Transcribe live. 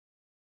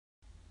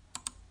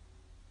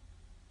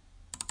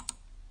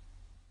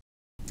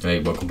Hey,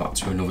 welcome back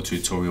to another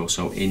tutorial.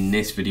 So in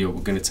this video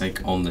we're going to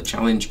take on the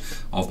challenge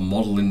of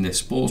modeling this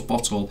sports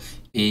bottle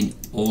in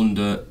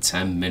under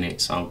 10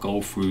 minutes. I'll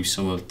go through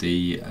some of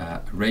the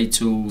array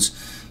tools,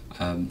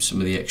 some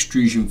of the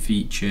extrusion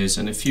features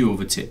and a few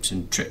other tips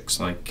and tricks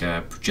like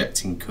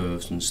projecting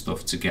curves and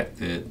stuff to get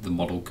the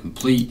model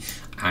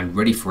complete and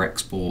ready for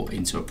export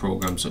into a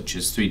program such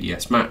as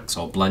 3ds Max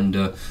or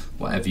Blender,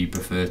 whatever you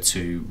prefer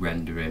to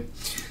render in.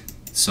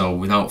 So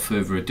without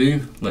further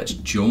ado, let's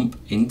jump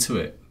into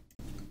it.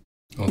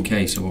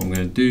 Okay, so what I'm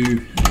going to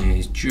do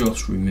is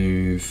just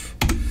remove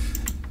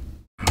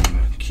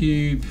our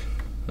cube.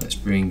 Let's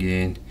bring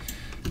in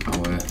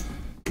our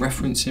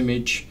reference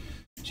image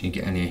so you can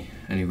get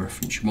any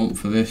reference you want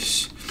for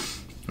this.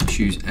 Let's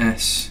use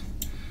S.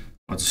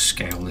 I'll just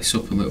scale this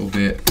up a little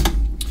bit.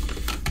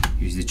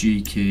 Use the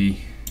G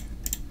key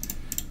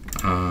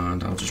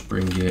and I'll just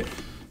bring it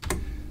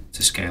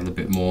to scale a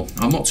bit more.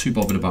 I'm not too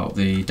bothered about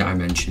the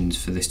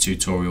dimensions for this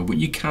tutorial, but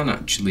you can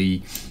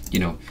actually,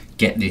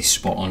 get this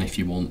spot on if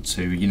you want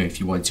to, if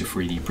you want to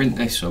 3D print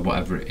this or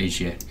whatever it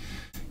is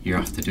you're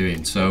after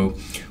doing. So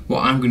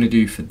what I'm going to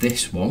do for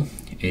this one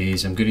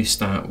is I'm going to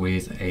start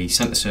with a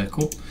center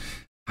circle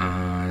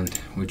and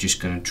we're just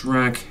going to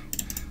drag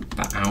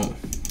that out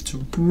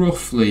to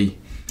roughly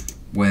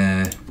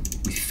where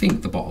we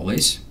think the bottle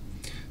is.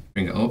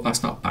 Bring it up,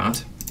 that's not bad.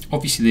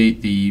 Obviously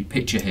the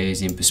picture here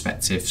is in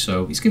perspective,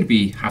 so it's going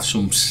to have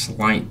some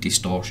slight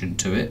distortion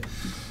to it.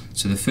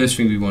 So the first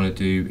thing we want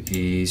to do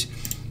is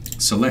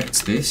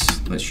select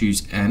this. Let's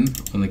use M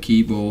on the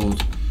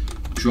keyboard,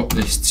 drop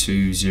this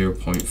to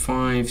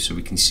 0.5 so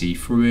we can see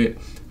through it.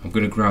 I'm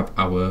going to grab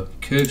our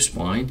curve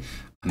spline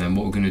and then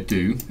what we're going to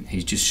do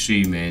is just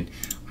zoom in.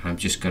 I'm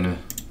just going to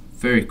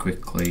very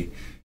quickly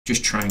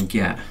just try and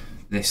get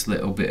this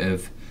little bit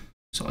of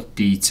sort of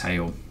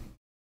detail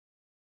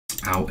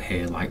out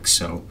here like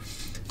so.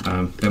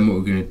 Then what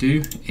we're going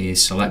to do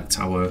is select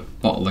our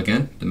bottle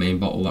again, the main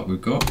bottle that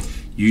we've got,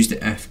 use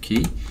the F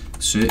key,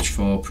 search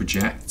for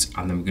project,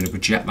 and then we're going to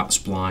project that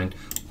spline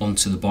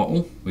onto the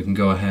bottle. We can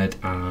go ahead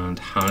and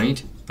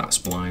hide that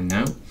spline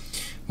now.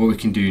 What we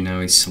can do now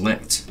is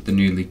select the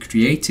newly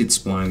created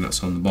spline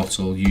that's on the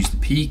bottle, use the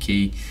P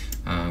key,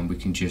 and we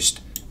can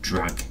just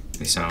drag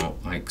this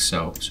out like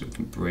so. So we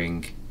can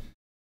bring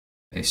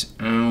this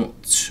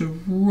out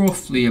to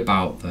roughly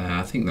about there.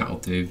 I think that'll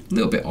do. A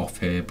little bit off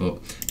here, but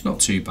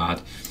not too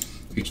bad.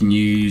 We can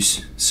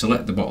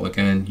select the bottle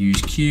again,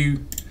 use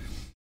Q,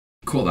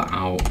 cut that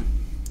out,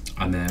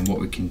 and then what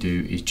we can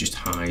do is just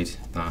hide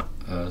that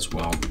as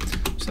well.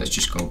 So let's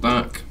just go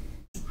back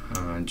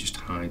and just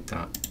hide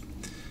that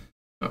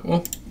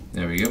one.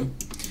 There we go.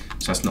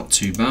 So that's not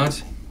too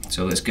bad.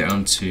 So let's get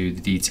on to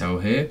the detail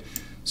here.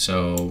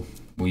 So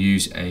we'll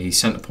use a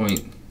center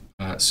point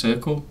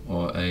circle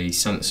or a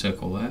center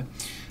circle there,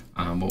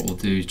 and what we'll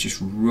do is just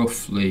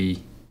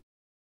roughly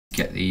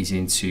get these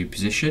into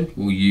position.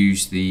 We'll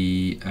use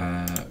the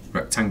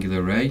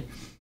rectangular array,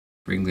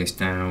 bring this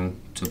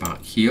down to about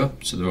here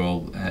so they're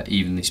all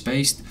evenly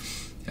spaced.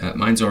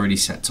 Mine's already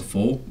set to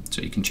 4,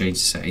 so you can change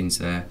the settings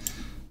there,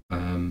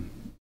 the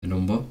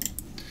number.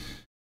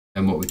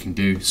 And what we can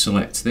do,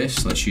 select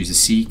this, let's use the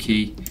C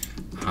key,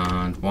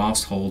 and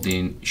whilst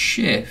holding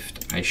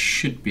shift I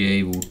should be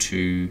able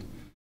to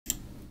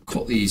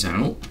cut these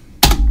out.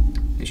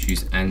 Let's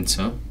use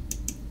enter.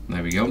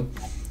 There we go,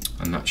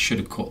 and that should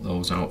have cut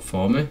those out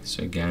for me.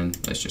 So again,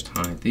 let's just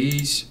hide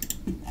these.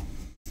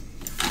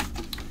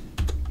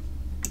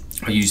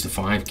 I use the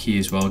 5 key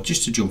as well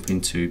just to jump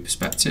into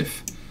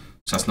perspective,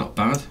 so that's not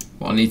bad.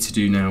 What I need to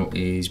do now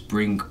is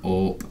bring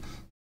up,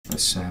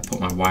 let's put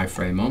my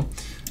wireframe on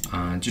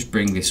and just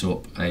bring this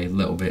up a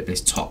little bit,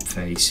 this top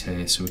face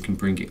here, so we can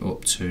bring it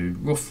up to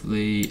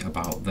roughly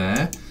about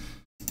there.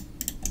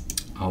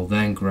 I'll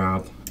then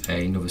grab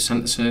another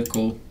center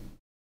circle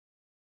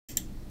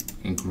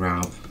and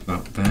grab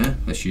about there.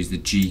 Let's use the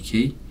G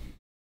key,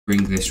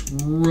 bring this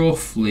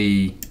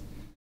roughly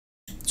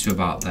to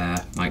about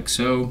there like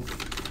so.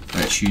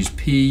 Let's use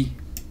P,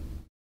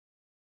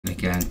 and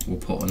again we'll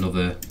put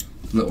another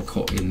little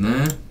cut in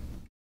there.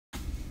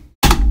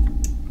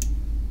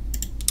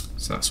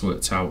 So that's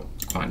worked out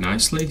quite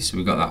nicely. So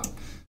we've got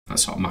that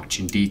sort of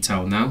matching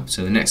detail now.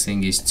 So the next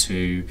thing is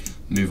to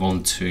move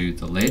on to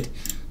the lid.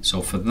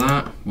 So for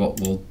that, what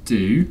we'll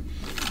do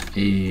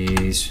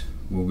is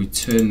we'll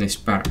return this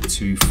back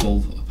to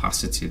full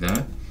opacity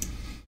there,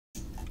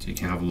 so you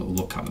can have a little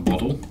look at the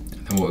model.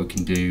 And then what we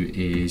can do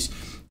is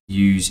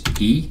use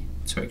E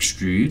to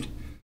extrude.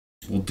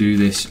 We'll do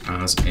this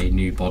as a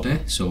new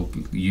body, so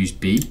we'll use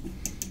B.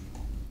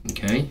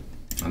 Okay,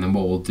 and then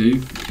what we'll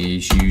do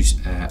is use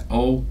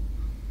O.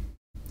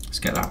 Let's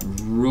get that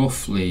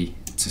roughly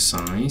to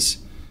size.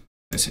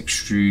 Let's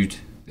extrude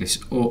this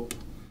up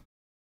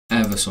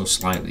ever so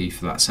slightly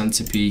for that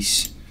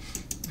centerpiece.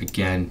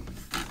 Again,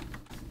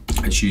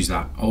 let's use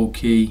that O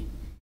key.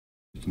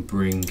 We can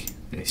bring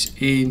this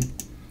in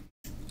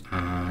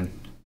and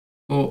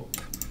up,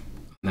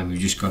 and then we've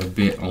just got a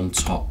bit on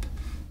top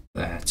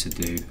there to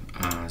do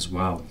as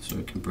well, so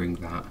we can bring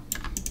that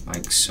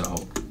like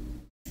so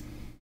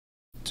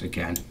So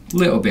again, a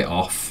little bit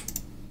off.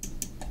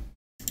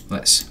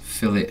 Let's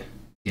fillet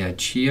the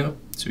edge here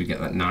so we get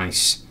that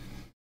nice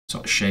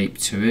sort of shape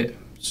to it,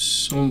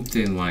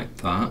 something like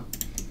that.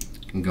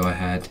 You can go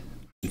ahead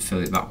and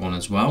fillet that one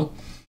as well.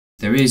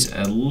 There is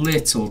a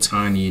little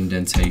tiny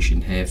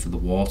indentation here for the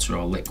water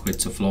or liquid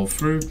to flow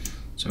through,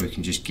 so we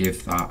can just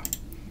give that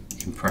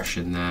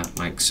impression there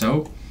like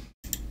so.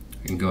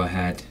 We can go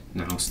ahead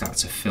now, start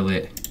to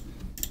fillet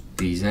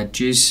these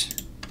edges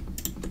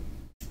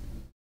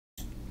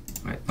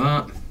like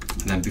that.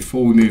 And then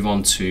before we move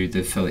on to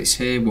the fillets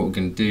here, what we're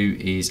going to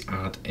do is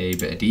add a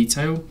bit of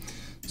detail.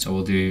 So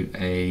we'll do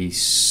a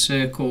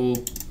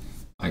circle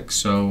like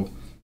so,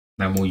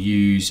 then we'll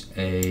use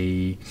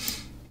a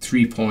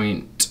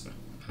 3-point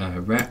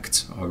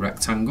rect or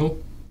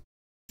rectangle.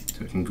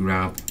 So we can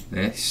grab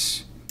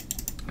this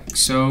like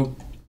so.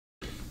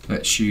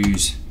 Let's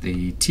use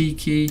the T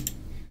key,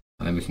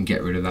 and then we can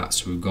get rid of that,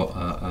 so we've got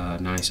a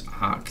nice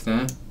arc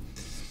there.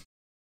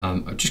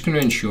 I'm just going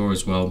to ensure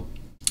as well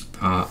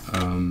that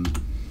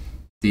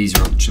these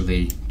are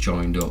actually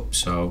joined up,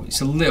 so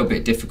it's a little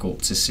bit difficult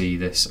to see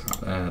this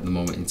at the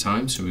moment in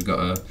time, so we've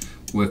got to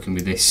working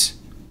with this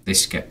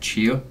sketch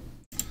here.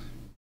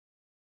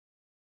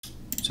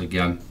 So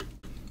again,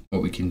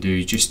 what we can do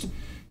is just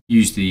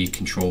use the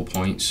control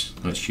points.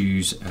 Let's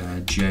use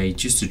J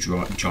just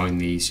to join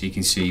these, so you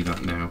can see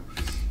that now.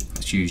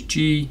 Let's use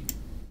G,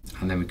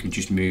 and then we can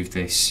just move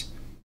this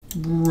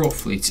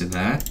roughly to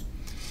there.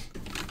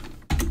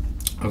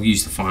 I'll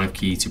use the 5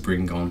 key to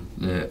bring on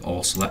the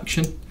all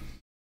selection.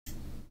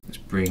 Let's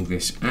bring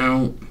this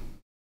out.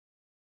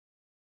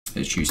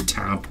 Let's use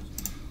tab.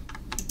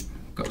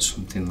 Got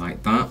something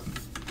like that.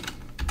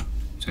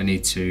 So I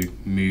need to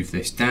move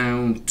this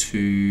down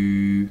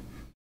to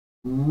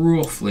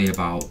roughly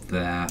about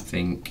there, I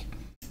think.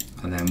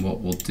 And then what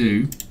we'll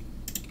do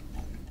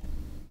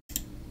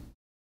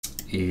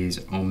is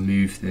I'll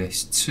move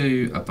this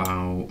to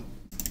about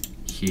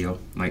here,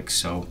 like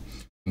so.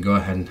 And go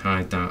ahead and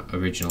hide that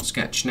original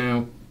sketch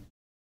now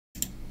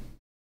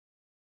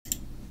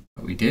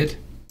that we did.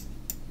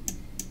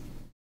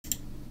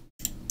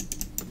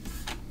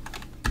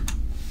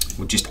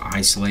 We'll just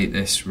isolate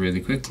this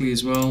really quickly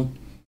as well,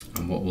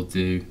 and what we'll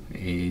do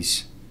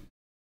is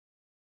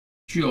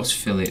just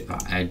fillet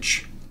that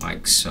edge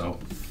like so,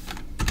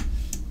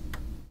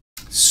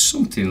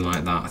 something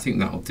like that. I think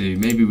that'll do.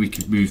 Maybe we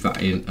could move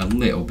that in a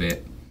little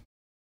bit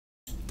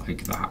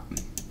like that.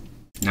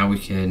 Now we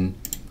can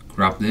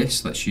grab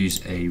this. Let's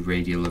use a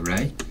radial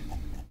array.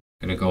 I'm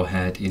going to go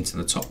ahead into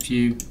the top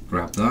view,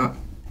 grab that.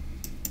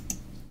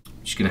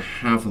 I'm just going to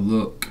have a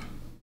look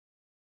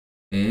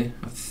here.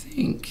 I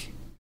think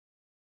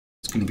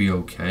it's going to be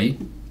okay.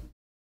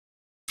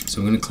 So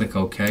I'm going to click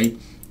OK,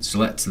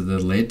 select the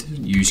lid,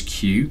 use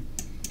Q,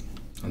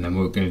 and then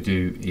what we're going to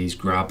do is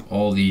grab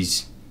all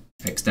these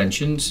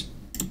extensions,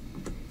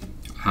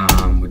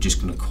 and we're just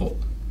going to cut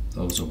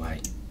those away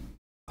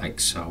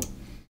like so.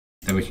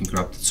 Then we can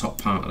grab the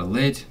top part of the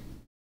lid,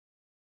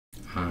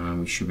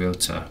 and we should be able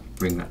to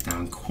bring that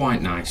down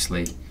quite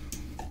nicely.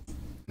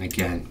 And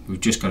again, we've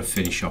just got to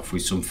finish off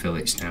with some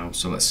fillets now.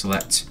 So let's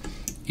select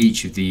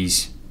each of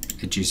these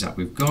edges that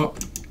we've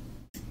got,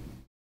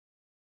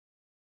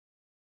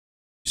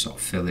 sort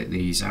of fillet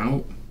these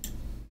out.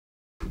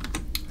 I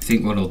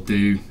think what I'll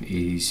do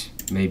is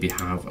maybe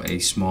have a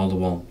smaller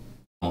one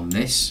on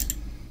this,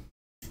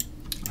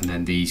 and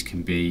then these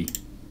can be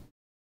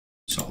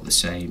sort of the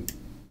same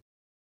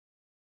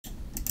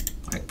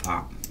like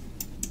that.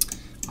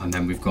 And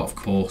then we've got, of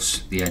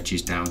course, the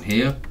edges down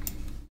here.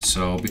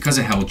 So because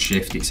I held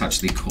shift, it's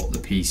actually cut the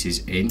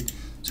pieces in,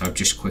 so I've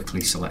just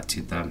quickly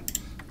selected them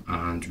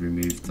and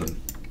removed them.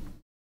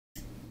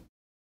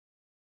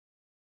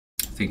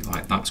 I think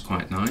like that's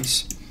quite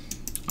nice.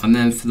 And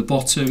then for the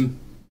bottom,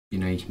 you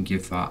know, you can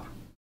give that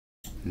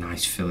a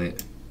nice fillet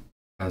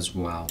as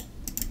well.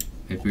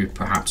 Maybe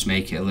perhaps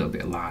make it a little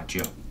bit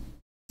larger.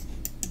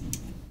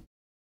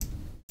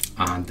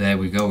 And there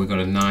we go, we've got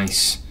a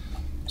nice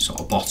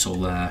sort of bottle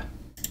there,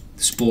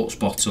 the sports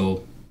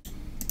bottle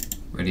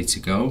ready to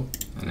go.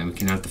 And then we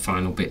can add the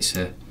final bits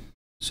of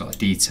sort of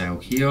detail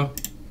here.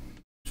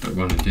 So what we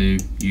want to do,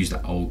 use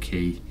that Alt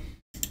key,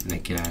 and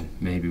again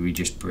maybe we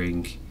just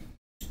bring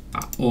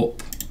that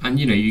up, and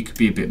you know, you could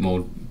be a bit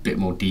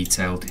more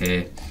detailed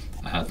here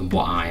than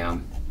what I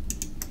am.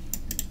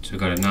 So we've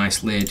got a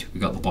nice lid,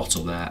 we've got the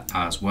bottle there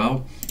as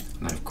well,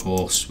 and then of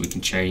course we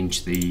can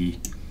change the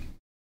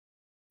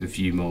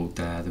view mode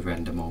there, the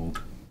render mode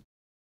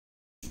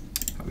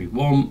that we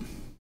want.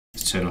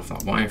 Let's turn off that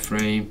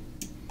wireframe,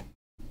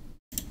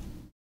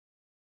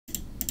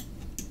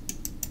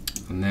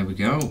 and there we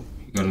go.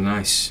 You've got a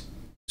nice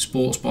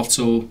sports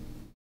bottle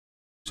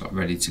sort of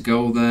ready to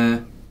go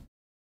there,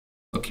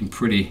 looking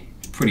pretty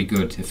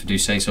good if I do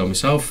say so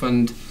myself,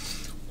 and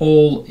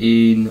all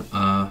in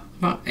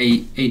about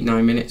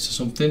 8-9 minutes or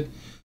something.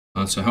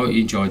 And so I hope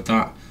you enjoyed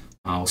that.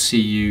 I'll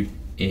see you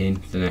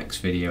in the next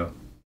video.